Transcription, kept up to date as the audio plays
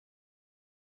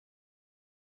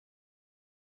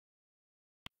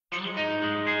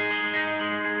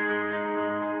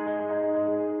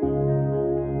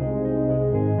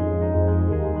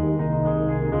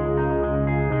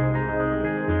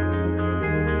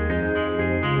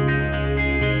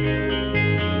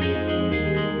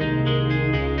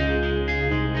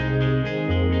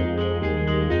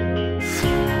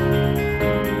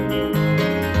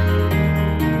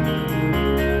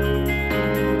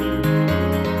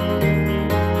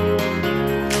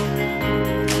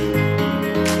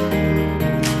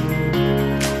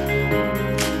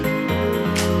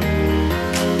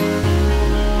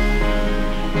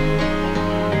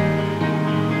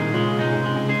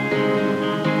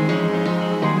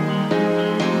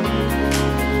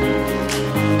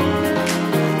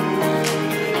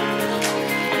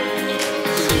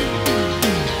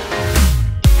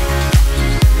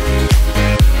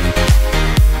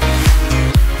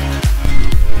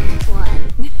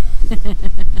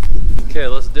Okay,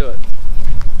 let's do it.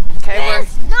 Okay,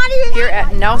 we're here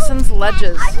at Nelson's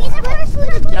Ledges.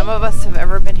 None of us have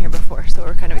ever been here before, so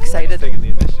we're kind of excited. Taking the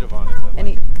initiative on it. And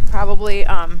he probably,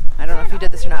 I don't know if you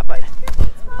did this or not, but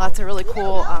lots of really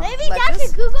cool Maybe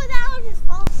ledges. Google that on his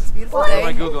phone. It's a beautiful What am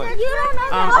I day.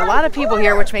 Googling? A lot of people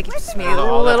here, which makes me a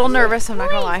little nervous, I'm not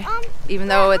going to lie. Even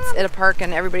though it's at a park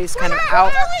and everybody's kind of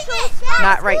out,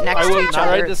 not right next to each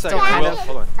other, it's still kind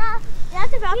of,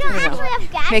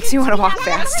 makes you want to walk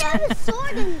fast.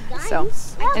 So,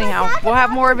 anyhow, we'll have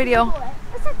more video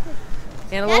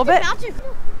in a little bit.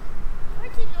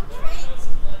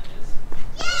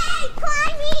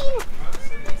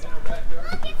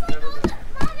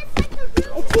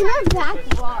 It's in our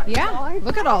backyard. Yeah,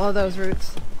 look at all of those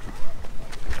roots.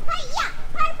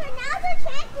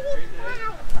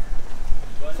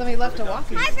 Somebody left a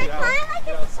walking stick.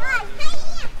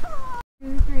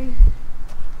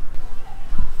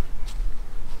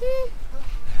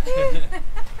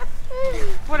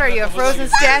 What are you, a frozen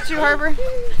statue, Harbor?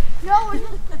 No,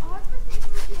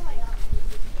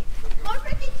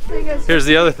 Here's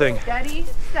the other thing. Steady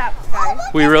steps, guys.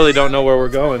 We really don't know where we're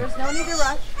going. There's no need to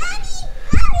rush.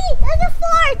 there's a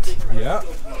fort. Yeah.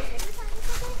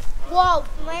 Whoa,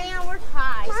 man, we're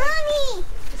high. Mommy!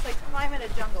 Just like climbing a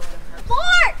jungle.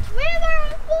 Fort! Where's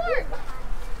our fort?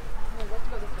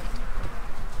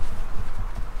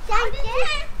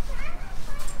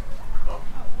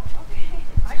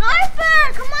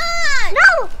 Harper, come on!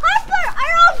 No, Harper,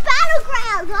 our own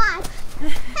battleground, guys.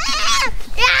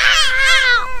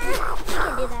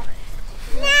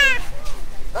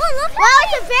 Well,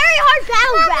 it's a very hard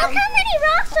battleground. Look how many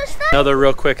rocks are stuck. Another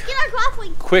real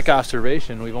quick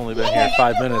observation. We've only been here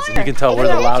 5 minutes, and you can tell we're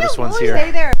the loudest ones here.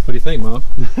 Stay there. What do you think, Mom?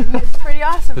 It's pretty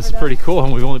awesome. This is pretty cool,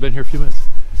 and we've only been here a few minutes.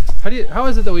 How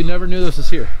is it that we never knew this was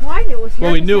here? Well, I knew it was here.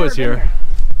 Well, we knew it was here.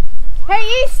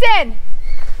 Hey, Easton!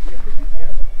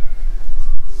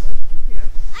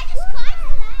 I just climbed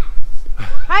that.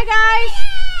 Hi, guys!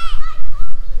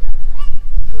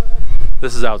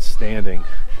 This is outstanding.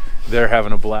 They're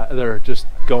having a blast. They're just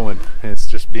going. And it's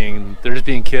just they're just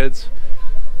being kids.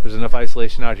 There's enough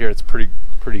isolation out here. It's pretty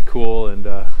cool, and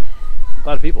a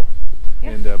lot of people.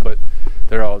 Yeah. And but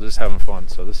they're all just having fun.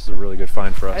 So this is a really good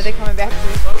find for us. Are they coming back to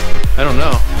you? I don't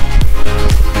know.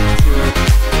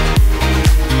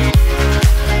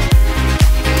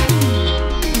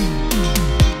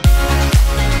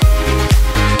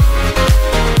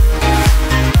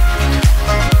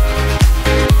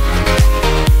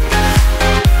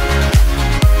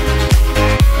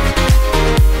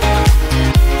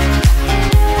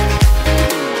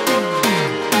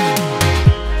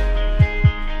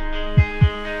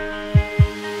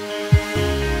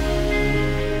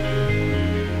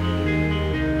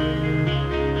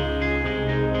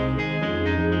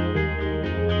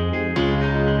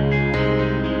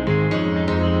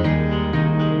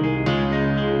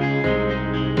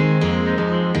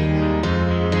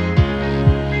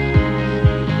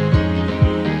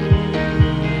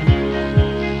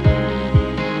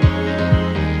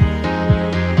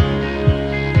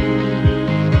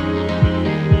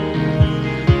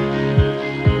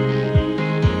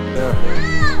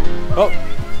 Oh,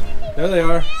 there they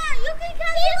are. Yeah, you can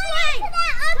come this way. Up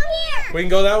here. We can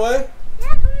go that way? Yeah,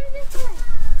 come this way.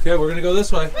 Okay, we're gonna go this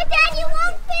way. But Dad, you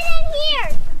won't fit in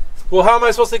here. Well, how am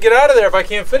I supposed to get out of there if I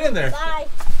can't fit in there? Bye.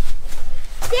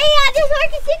 Dad, there's our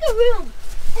casino room.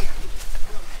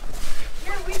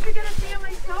 Here, we should get a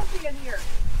family selfie in here.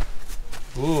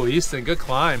 Ooh, Easton, good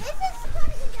climb. This is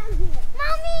down here.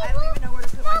 Mommy, I don't even know where to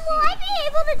put my Mom, will I feet. be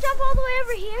able to jump all the way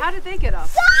over here? How did they get up?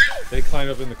 Guys! They climb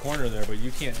up in the corner there, but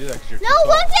you can't do that because you're No, too tall.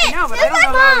 look it! I know, but I There's don't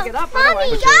know my how to mom. get up Mommy, otherwise.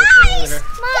 Put your other foot over guys! here.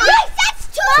 Guys, that's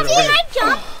too Put it easy. over I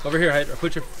jump. Over here,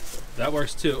 put your That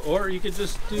works too. Or you could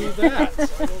just do that.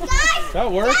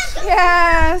 That works.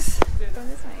 Yes.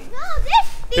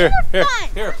 Here,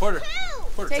 Porter.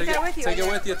 Porter, Take that with you. Take it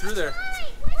with you through there.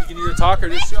 You can either talk or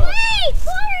just show us.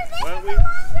 Why don't we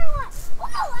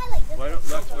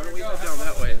head down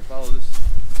that way and follow this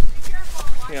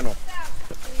channel?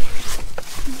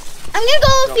 I'm gonna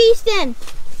go with Easton.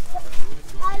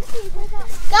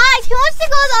 Guys, he wants to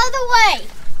go the other way.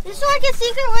 This is like a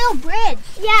secret little bridge.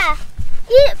 Yeah.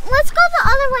 Let's go the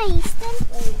other way, Easton.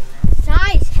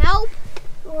 Guys, help.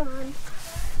 Go on.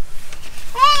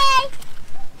 Hey!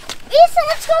 Easton,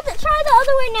 let's go try the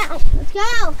other way now. Let's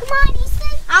go. Come on,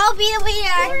 Easton. I'll be the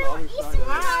leader. Easton,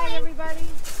 hi, everybody.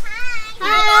 Hi.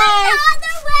 Hi. The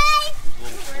other way.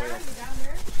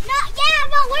 No, yeah,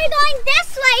 but we're going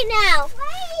this way now.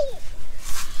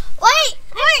 Wait,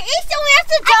 Easton, we have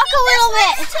to duck a little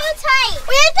bit. It's too tight.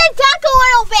 We have to duck a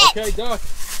little bit. Okay, duck.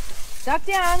 Duck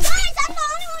down. Guys, I'm the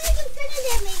only one who can fit in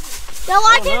there, maybe. No,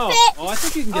 I can fit. Oh, I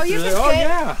think you can get you through can there. Oh, fit.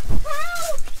 yeah.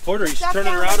 Porter, you should Duck turn it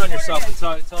down around with on yourself and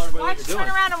Porter. tell everybody what Watch, you're doing.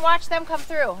 turn around and watch them come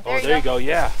through. There you go.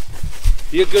 Yeah.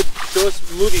 Be a good, show us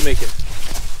movie making.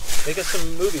 Make us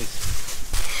some movies.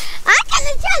 I'm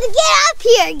gonna try to get up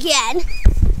here again.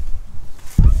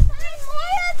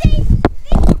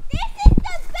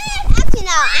 Actually,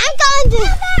 no, I'm going to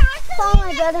follow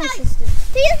my brother and sister.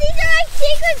 Because these are like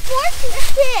secret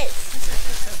fortresses.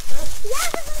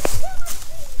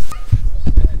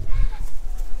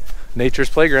 Nature's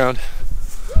playground.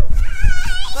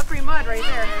 Slippery mud right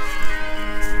there.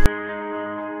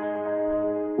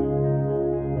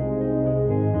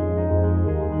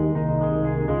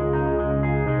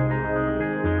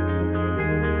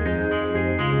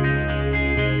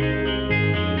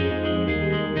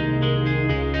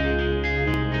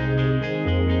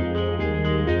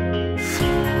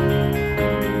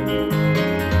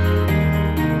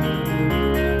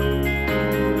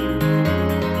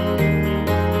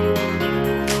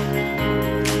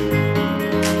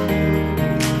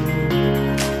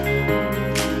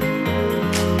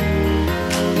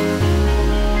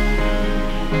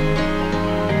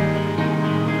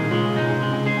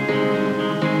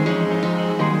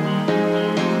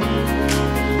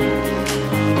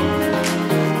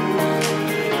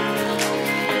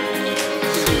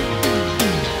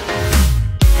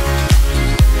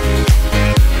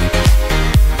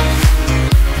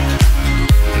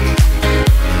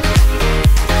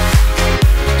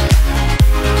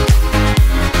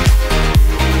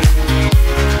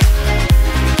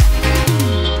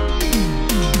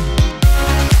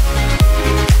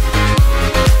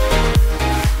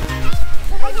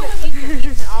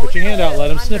 Put your hand out, let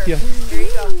him sniff you. There you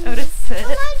go. Oh, to sit.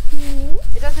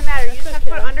 It doesn't matter. You just have to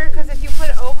put it under, because if you put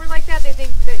it over like that, they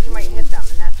think that you might hit them,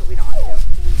 and that's what we don't want to do.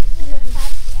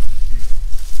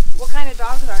 What kind of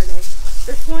dogs are they?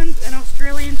 This one's an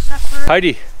Australian Shepherd.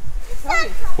 Heidi,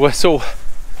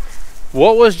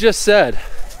 what was just said?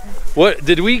 What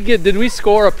did we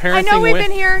score a parenting I know we've win?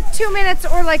 been here 2 minutes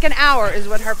or like an hour is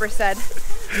what Harper said.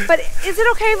 But is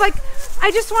it okay? Like, I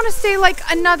just want to stay like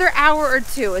another hour or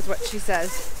two is what she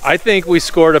says. I think we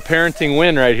scored a parenting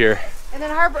win right here. And then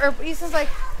Harper, or Easton's like,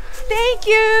 thank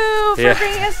you for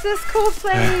bringing us this cool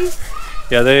place.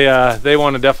 Yeah, they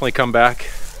want to definitely come back.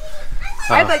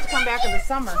 I'd like to come back in the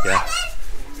summer. Yeah.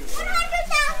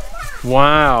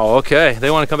 Wow, okay.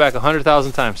 They want to come back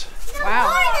 100,000 times.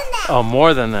 Wow. Oh,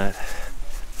 more than that.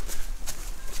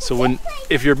 So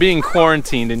if you're being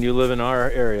quarantined and you live in our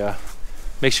area,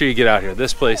 make sure you get out here.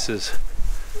 This place is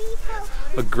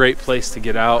a great place to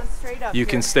get out. You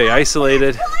can stay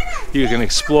isolated. You can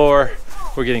explore.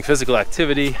 We're getting physical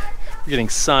activity. We're getting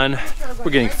sun.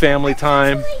 We're getting family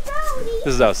time.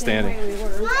 This is outstanding.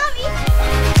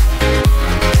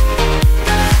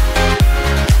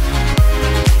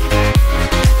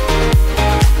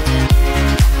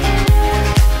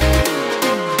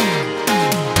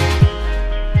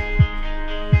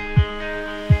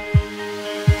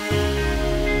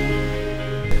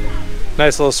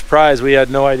 Nice little surprise. We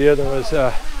had no idea there was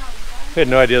a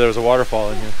waterfall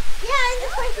in here.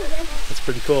 That's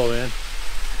pretty cool, man.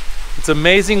 It's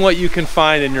amazing what you can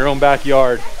find in your own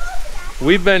backyard.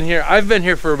 I've been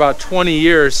here for about 20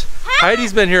 years.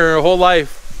 Heidi's been here her whole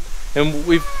life, and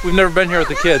we've never been here with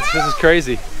the kids. This is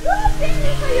crazy.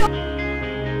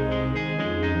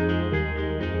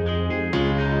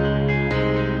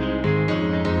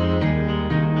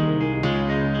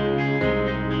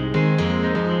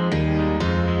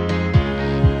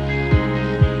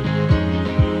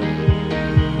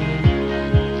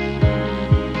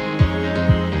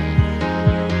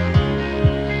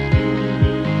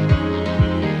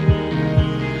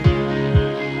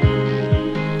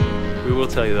 We will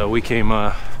tell you though, we came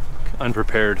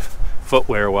unprepared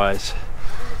footwear wise.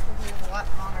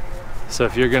 So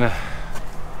if you're gonna,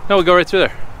 no, we'll go right through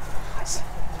there.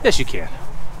 Yes, you can.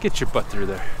 Get your butt through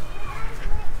there.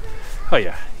 Oh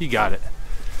yeah, you got it.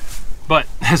 But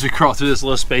as we crawl through this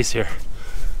little space here,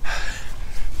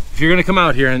 if you're gonna come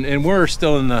out here, and we're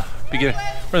still in the beginning,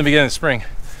 we're in the beginning of spring,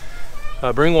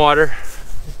 bring water.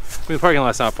 I mean, the parking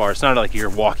lot's not far. It's not like you're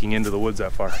walking into the woods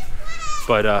that far.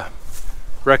 But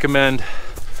recommend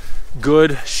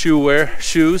good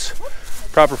shoes,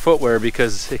 proper footwear,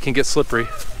 because it can get slippery.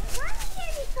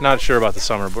 Not sure about the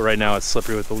summer, but right now it's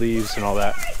slippery with the leaves and all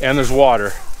that. And there's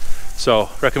water. So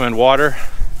recommend water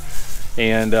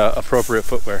and appropriate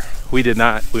footwear. We did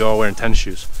not. We all wearing tennis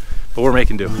shoes, but we're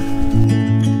making do.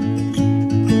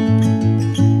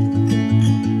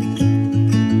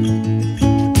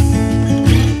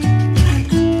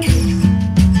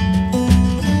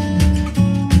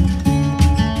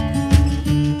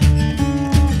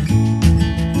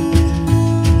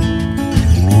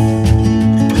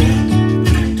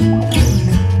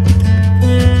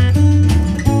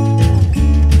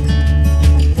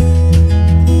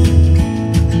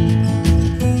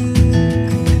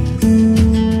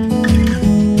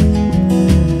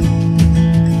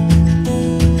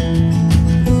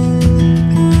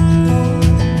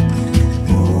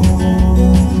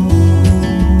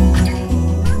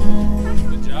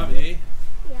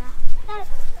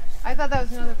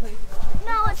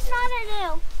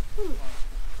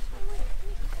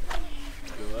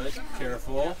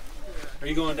 Careful. Are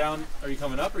you going down? Are you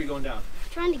coming up or are you going down? I'm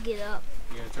trying to get up.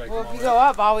 You're gonna try to well, come if you go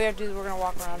up, all we have to do is we're going to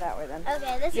walk around that way then.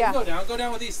 Okay, this yeah. Go down. Go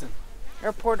down with Easton.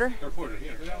 Or Porter. Or Porter.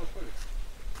 Yeah, go down with Porter.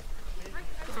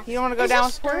 You don't want to go down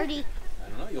with Porter? I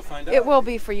don't know. You'll find out. It will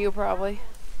be for you probably.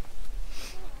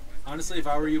 Honestly, if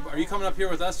I were you, are you coming up here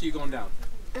with us or are you going down?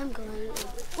 I'm going.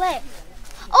 Wait.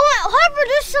 Oh, Harper,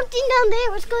 there's something down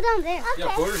there. Let's go down there. Okay.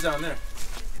 Yeah, Porter's down there.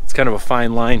 It's kind of a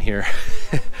fine line here.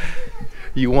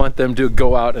 You want them to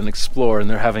go out and explore, and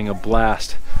they're having a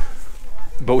blast.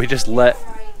 But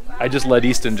I just let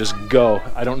Easton just go.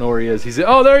 I don't know where he is. He's,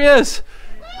 oh, there he is.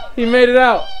 He made it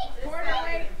out.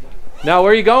 Now,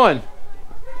 where are you going?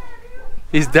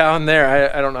 He's down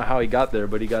there. I don't know how he got there,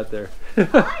 but he got there.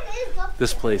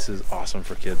 This place is awesome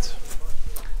for kids.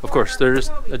 Of course, there's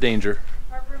a danger.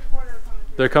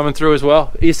 They're coming through as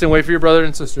well. Easton, wait for your brother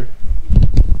and sister.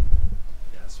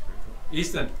 Yes, pretty cool.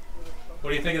 Easton,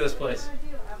 what do you think of this place?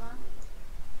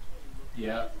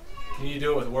 Yeah. Can you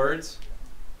do it with words?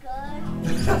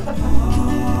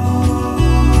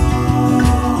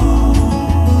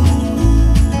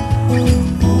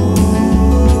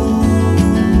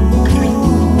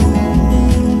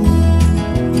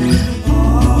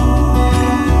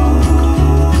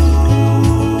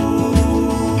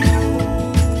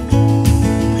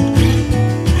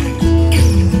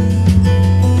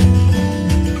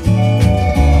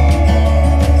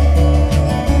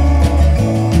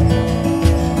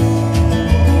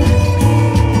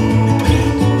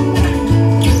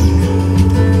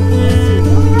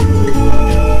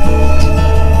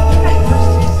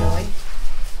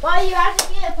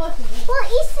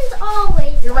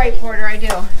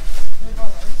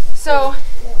 So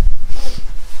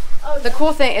the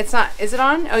cool thing, it's not, is it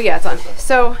on? Oh yeah, it's on.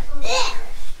 So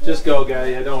just go, guy.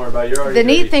 Yeah, don't worry about it. You're already the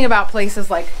neat ready. thing about places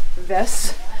like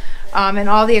this, and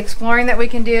all the exploring that we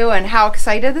can do, and how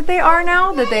excited that they are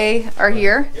now that they are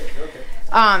here,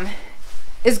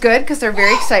 is good because they're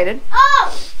very excited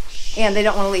and they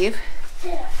don't want to leave.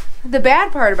 The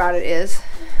bad part about it is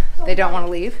they don't want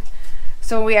to leave,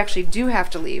 so we actually do have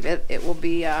to leave. It will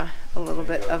be a little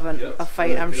bit of a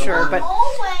fight, I'm sure, but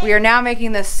we are now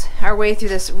making our way through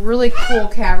this really cool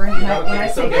cavern. When I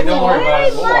say cool, don't worry about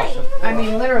it. We'll wash them. I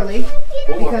mean literally,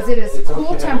 because it is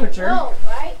cool temperature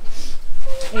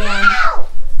and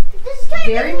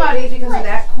very muddy because of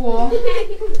that cool,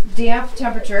 damp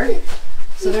temperature.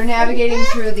 So they're navigating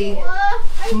through the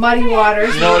muddy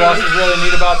waters. You know what else is really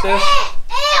neat about this?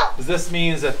 Is this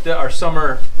means that our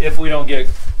summer, if we don't get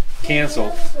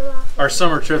canceled, our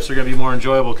summer trips are going to be more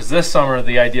enjoyable, because this summer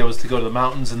the idea was to go to the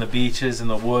mountains and the beaches and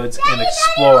the woods and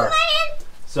explore.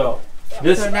 So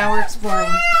now we're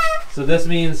exploring. So this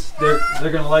means they're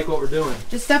going to like what we're doing.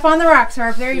 Just step on the rocks,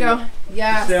 Harp. There you go.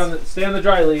 Yeah. Stay on the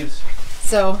dry leaves.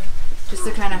 So just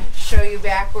to kind of show you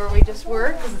back where we just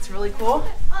were, because it's really cool.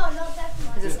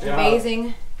 It's this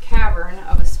amazing cavern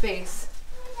of a space.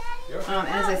 And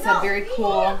as I said, very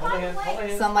cool.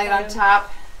 Sunlight on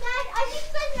top,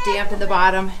 damp in the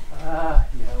bottom.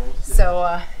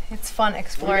 So it's fun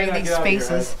exploring these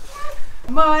spaces.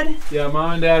 Mud. Yeah,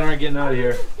 Mom and Dad aren't getting out of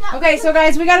here. Okay, so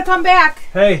guys, we got to come back.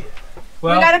 Hey,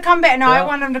 Well, we gotta come back. No, I well,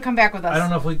 want him to come back with us. I don't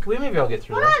know if we maybe I'll get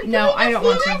through that. No, I don't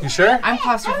want to. You sure? I'm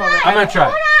claustrophobic. I'm gonna try.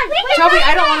 Toby,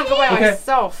 I don't want to go by Okay.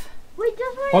 myself. Wait,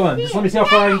 just Hold on, just let me see how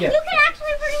far I can get. You can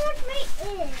actually pretty much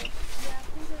make it.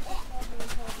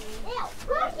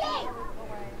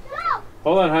 Go.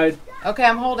 Hold on, Hyde. Okay,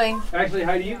 I'm holding. Actually,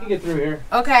 Heidi, you can get through here.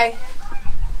 Okay.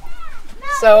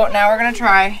 So now we're gonna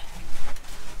try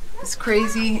this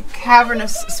crazy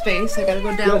cavernous space. I gotta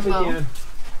go down Yes, we low. can.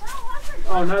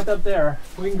 Oh, not up there.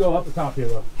 We can go up the top here,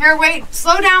 though. Here, wait.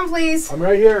 Slow down, please. I'm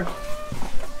right here.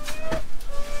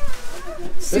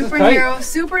 Super tight. narrow.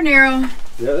 Super narrow.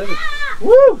 Yeah, this is.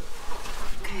 Woo!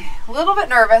 A little bit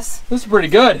nervous. This is pretty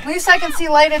good. At least I can see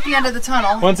light at the end of the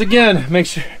tunnel. Once again, make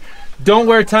sure don't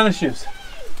wear tennis shoes.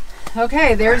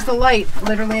 Okay, there's the light,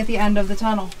 literally at the end of the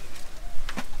tunnel.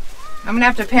 I'm gonna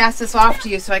have to pass this off to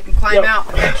you so I can climb out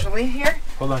eventually here.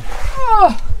 Hold on.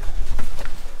 Oh.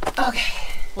 Okay,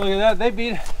 Look at that. They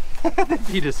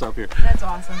beat us up here. that's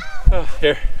awesome. Oh,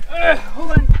 here.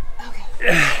 Hold on.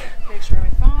 Okay. Make sure my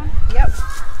phone. Yep.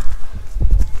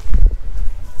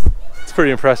 It's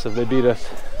pretty impressive. They beat us.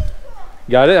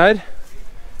 Got it, Hyde?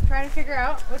 Trying to figure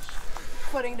out which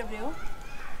footing to do.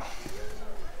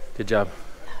 Good job.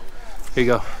 Here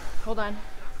you go. Hold on.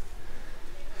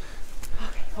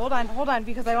 Okay, hold on,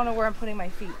 because I don't know where I'm putting my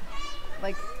feet.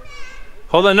 Like,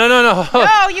 Hold on. No.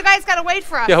 no, you guys gotta wait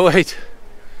for us. Yeah, wait.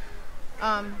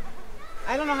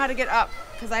 I don't know how to get up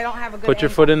because I don't have a good Put your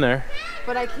angle. foot in there.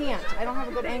 But I can't. I don't have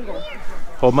a good angle.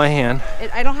 Hold my hand.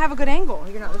 I don't have a good angle.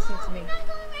 You're not listening to me.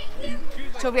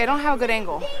 Toby, I don't have a good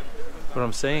angle. What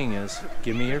I'm saying is,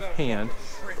 give me your hand.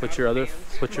 Put your left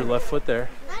foot there.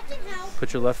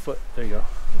 Put your left foot. There you go.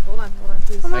 Hold on,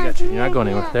 please. I got you. You're not going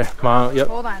anywhere. There. Come on. Yep.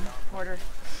 Hold on, Porter.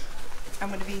 I'm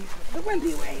gonna be the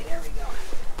wimpy way. There we go.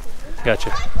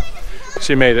 Gotcha.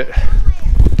 She made it.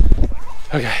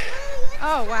 Okay.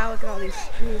 Oh wow, look at all these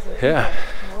trees. Yeah.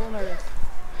 I'm a little nervous.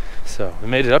 So we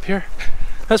made it up here.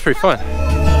 That's pretty fun.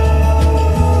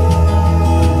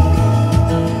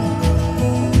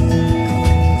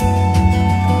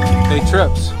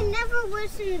 JTrips. I never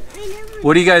listened.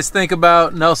 What do you guys think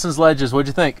about Nelson's Ledges? What'd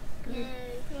you think?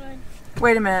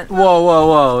 Wait a minute.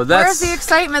 Whoa. Where's That's. the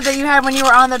excitement that you had when you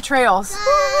were on the trails?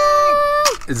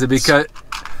 Is it because?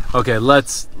 Okay,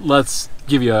 let's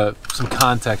give you some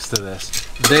context to this.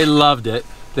 They loved it.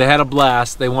 They had a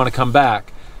blast. They want to come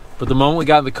back, but the moment we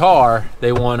got in the car,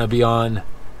 they want to be on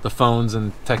the phones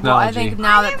and Well, technology. I think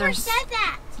now that Never they're said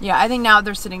that. yeah, I think now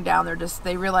they're sitting down.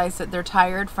 They realize that they're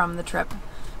tired from the trip,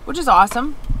 which is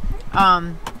awesome.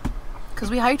 Because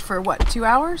we hiked for what, 2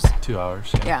 hours? 2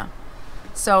 hours. Yeah.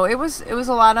 So it was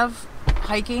a lot of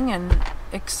hiking and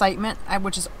excitement,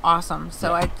 which is awesome.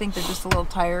 So I think they're just a little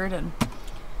tired, and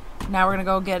now we're gonna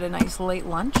go get a nice late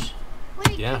lunch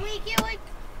Wait, Yeah. can we get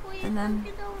And then-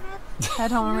 Dunkin' Donuts?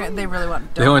 head home. And they really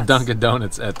want donuts. They went Dunkin'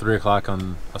 Donuts at 3 o'clock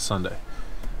on a Sunday.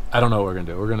 I don't know what we're gonna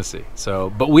do. We're gonna see.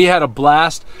 So, but we had a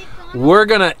blast. We're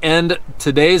gonna end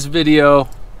today's video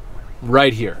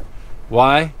right here.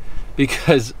 Why?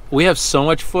 Because we have so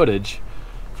much footage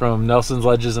from Nelson's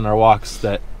Ledges and our walks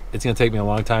that it's gonna take me a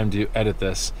long time to edit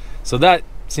this. So that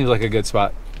seems like a good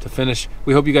spot to finish.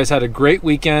 We hope you guys had a great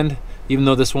weekend, even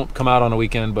though this won't come out on a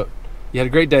weekend, but you had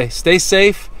a great day. Stay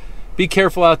safe, be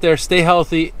careful out there, stay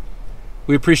healthy.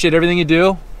 We appreciate everything you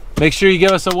do. Make sure you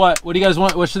give us a what? What do you guys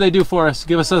want? What should they do for us?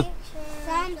 Give us a...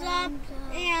 Thumbs up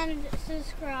and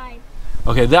subscribe.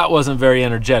 Okay, that wasn't very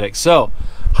energetic. So,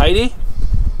 Heidi,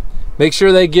 make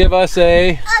sure they give us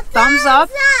a... Thumbs up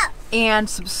and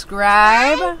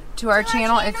subscribe to our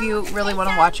channel if you really want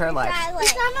to watch our lives.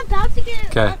 I'm about to get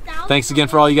Okay, thanks again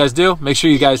for all you guys do. Make sure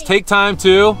you guys take time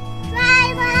to...